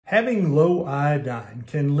Having low iodine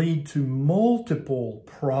can lead to multiple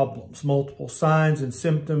problems, multiple signs and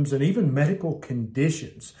symptoms, and even medical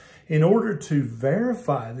conditions. In order to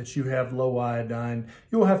verify that you have low iodine,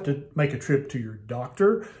 you'll have to make a trip to your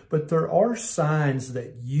doctor, but there are signs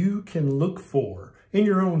that you can look for in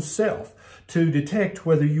your own self to detect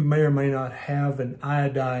whether you may or may not have an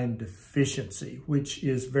iodine deficiency, which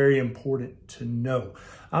is very important to know.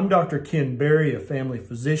 I'm Dr. Ken Berry, a family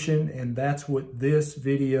physician, and that's what this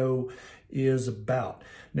video is about.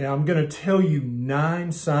 Now, I'm going to tell you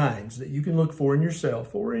 9 signs that you can look for in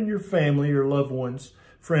yourself or in your family or loved ones,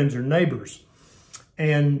 friends or neighbors.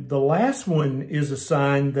 And the last one is a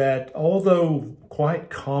sign that, although quite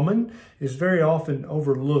common, is very often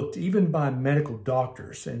overlooked, even by medical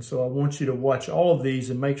doctors. And so I want you to watch all of these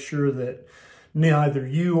and make sure that neither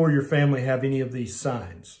you or your family have any of these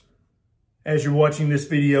signs. As you're watching this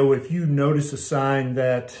video, if you notice a sign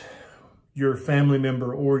that your family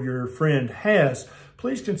member or your friend has,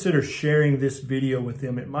 please consider sharing this video with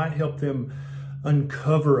them. It might help them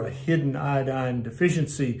uncover a hidden iodine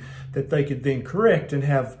deficiency that they could then correct and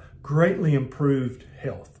have greatly improved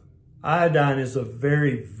health. Iodine is a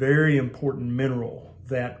very, very important mineral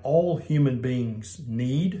that all human beings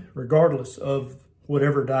need, regardless of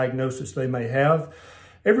whatever diagnosis they may have.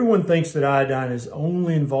 Everyone thinks that iodine is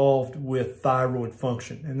only involved with thyroid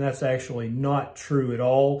function, and that's actually not true at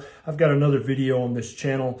all. I've got another video on this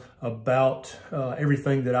channel about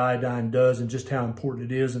everything that iodine does and just how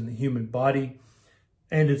important it is in the human body.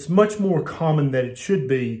 And it's much more common than it should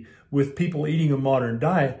be with people eating a modern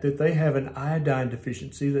diet that they have an iodine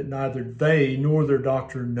deficiency that neither they nor their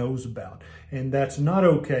doctor knows about. And that's not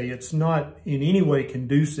okay. It's not in any way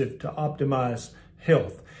conducive to optimize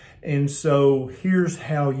health. And so here's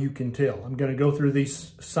how you can tell. I'm going to go through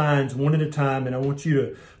these signs one at a time, and I want you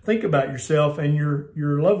to think about yourself and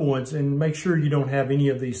your loved ones and make sure you don't have any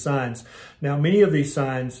of these signs. Now, many of these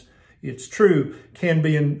signs, it's true, can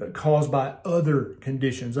be caused by other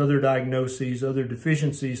conditions, other diagnoses, other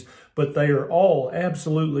deficiencies, but they are all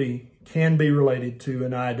absolutely can be related to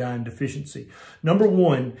an iodine deficiency. Number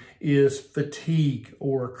 1 is fatigue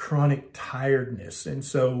or chronic tiredness. And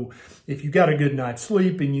so if you got a good night's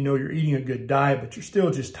sleep and you know you're eating a good diet, but you're still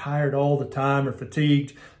just tired all the time or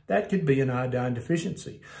fatigued, that could be an iodine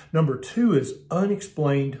deficiency. Number 2 is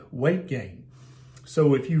unexplained weight gain.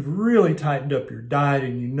 So if you've really tightened up your diet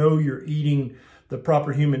and you know you're eating the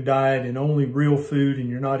proper human diet and only real food and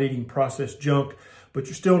you're not eating processed junk, but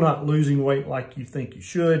you're still not losing weight like you think you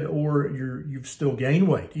should, or you've still gained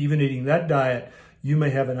weight, even eating that diet, you may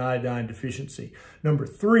have an iodine deficiency. Number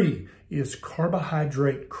 3 is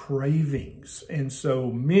carbohydrate cravings. And so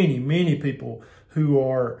many people who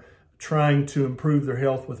are trying to improve their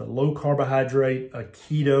health with a low carbohydrate, a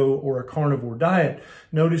keto, or a carnivore diet,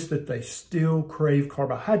 notice that they still crave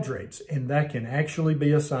carbohydrates, and that can actually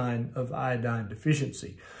be a sign of iodine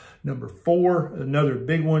deficiency. Number 4, another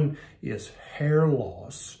big one, is hair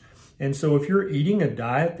loss. And so if you're eating a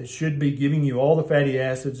diet that should be giving you all the fatty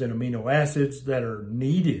acids and amino acids that are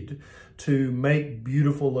needed to make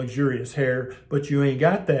beautiful, luxurious hair, but you ain't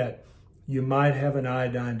got that, you might have an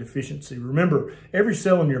iodine deficiency. Remember, every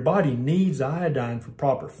cell in your body needs iodine for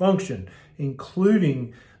proper function,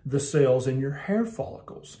 including the cells in your hair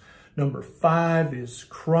follicles. Number 5 is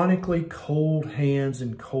chronically cold hands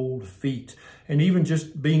and cold feet. And even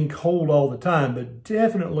just being cold all the time, but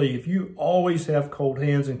definitely if you always have cold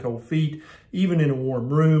hands and cold feet, even in a warm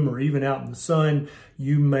room or even out in the sun,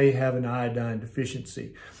 you may have an iodine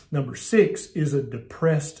deficiency. Number 6 is a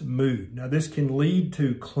depressed mood. Now this can lead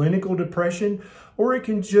to clinical depression, or it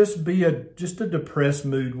can just be just a depressed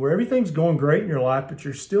mood where everything's going great in your life, but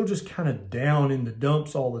you're still just kind of down in the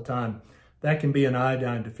dumps all the time. That can be an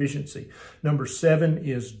iodine deficiency. Number 7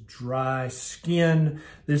 is dry skin.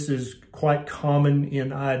 This is quite common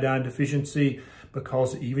in iodine deficiency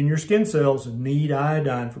because even your skin cells need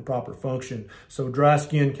iodine for proper function. So dry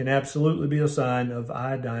skin can absolutely be a sign of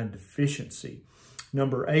iodine deficiency.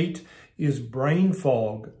 Number 8 is brain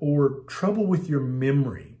fog or trouble with your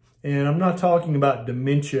memory. And I'm not talking about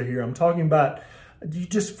dementia here. I'm talking about you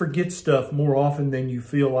just forget stuff more often than you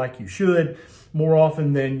feel like you should, more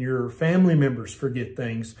often than your family members forget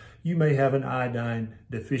things. You may have an iodine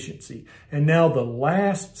deficiency. And now the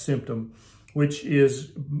last symptom, which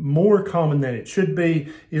is more common than it should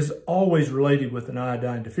be, is always related with an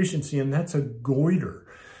iodine deficiency, and that's a goiter.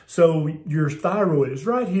 So your thyroid is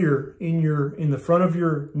right here in the front of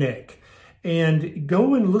your neck. And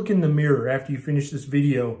go and look in the mirror after you finish this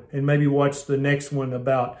video and maybe watch the next one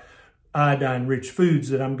about iodine-rich foods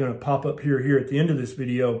that I'm going to pop up here at the end of this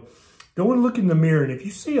video. Go and look in the mirror, and if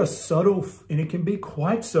you see a subtle, and it can be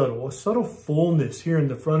quite subtle, a subtle fullness here in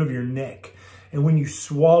the front of your neck, and when you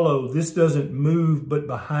swallow, this doesn't move, but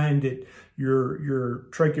behind it, your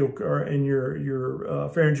tracheal and your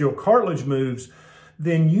pharyngeal cartilage moves,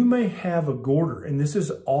 then you may have a goiter. And this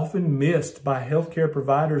is often missed by healthcare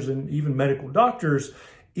providers and even medical doctors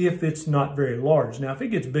if it's not very large. Now, if it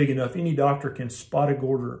gets big enough, any doctor can spot a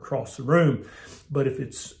goiter across the room. But if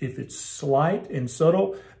it's slight and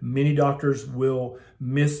subtle, many doctors will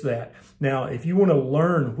miss that. Now, if you want to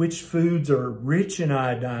learn which foods are rich in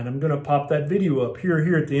iodine, I'm going to pop that video up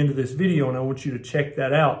here at the end of this video, and I want you to check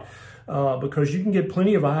that out because you can get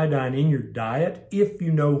plenty of iodine in your diet if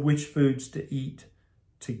you know which foods to eat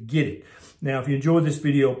to get it. Now, if you enjoyed this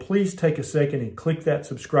video, please take a second and click that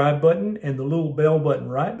subscribe button and the little bell button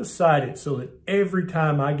right beside it so that every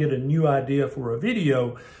time I get a new idea for a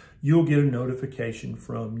video, you'll get a notification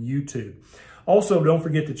from YouTube. Also, don't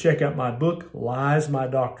forget to check out my book, Lies My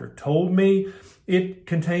Doctor Told Me. It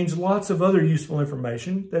contains lots of other useful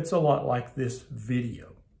information that's a lot like this video.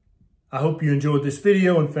 I hope you enjoyed this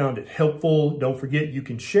video and found it helpful. Don't forget you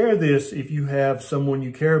can share this if you have someone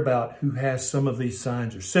you care about who has some of these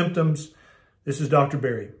signs or symptoms. This is Dr.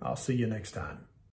 Berry. I'll see you next time.